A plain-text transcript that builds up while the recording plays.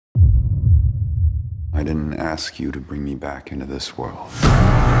I didn't ask you to bring me back into this world.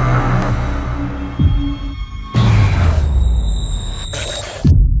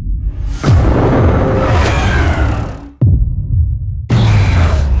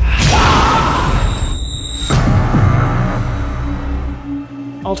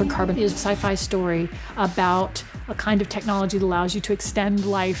 Altered Carbon is a sci-fi story about a kind of technology that allows you to extend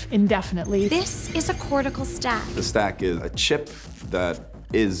life indefinitely. This is a cortical stack. The stack is a chip that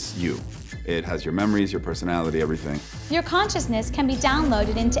is you. It has your memories, your personality, everything. Your consciousness can be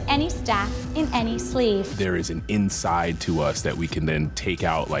downloaded into any stack in any sleeve. There is an inside to us that we can then take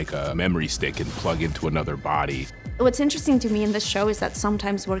out like a memory stick and plug into another body. What's interesting to me in the show is that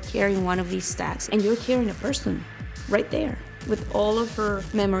sometimes we're carrying one of these stacks and you're carrying a person right there with all of her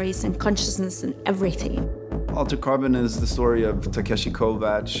memories and consciousness and everything. Altered Carbon is the story of Takeshi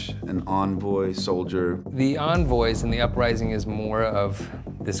Kovacs, an envoy soldier. The envoys and the uprising is more of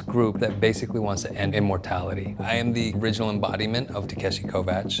this group that basically wants to end immortality. I am the original embodiment of Takeshi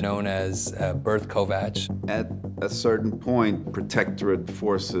Kovacs, known as Birth Kovacs. At a certain point, Protectorate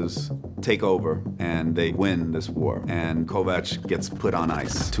forces take over and they win this war. And Kovacs gets put on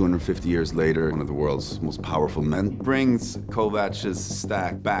ice. 250 years later, one of the world's most powerful men brings Kovacs'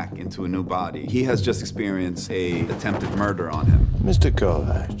 stack back into a new body. He has just experienced an attempted murder on him. Mr.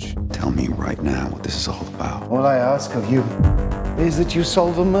 Kovacs, Tell me right now what this is all about. all I ask of you is that you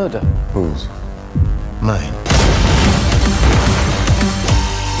solve a murder. Whose? Mine.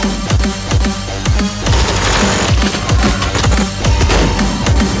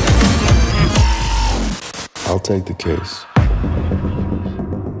 I'll take the case.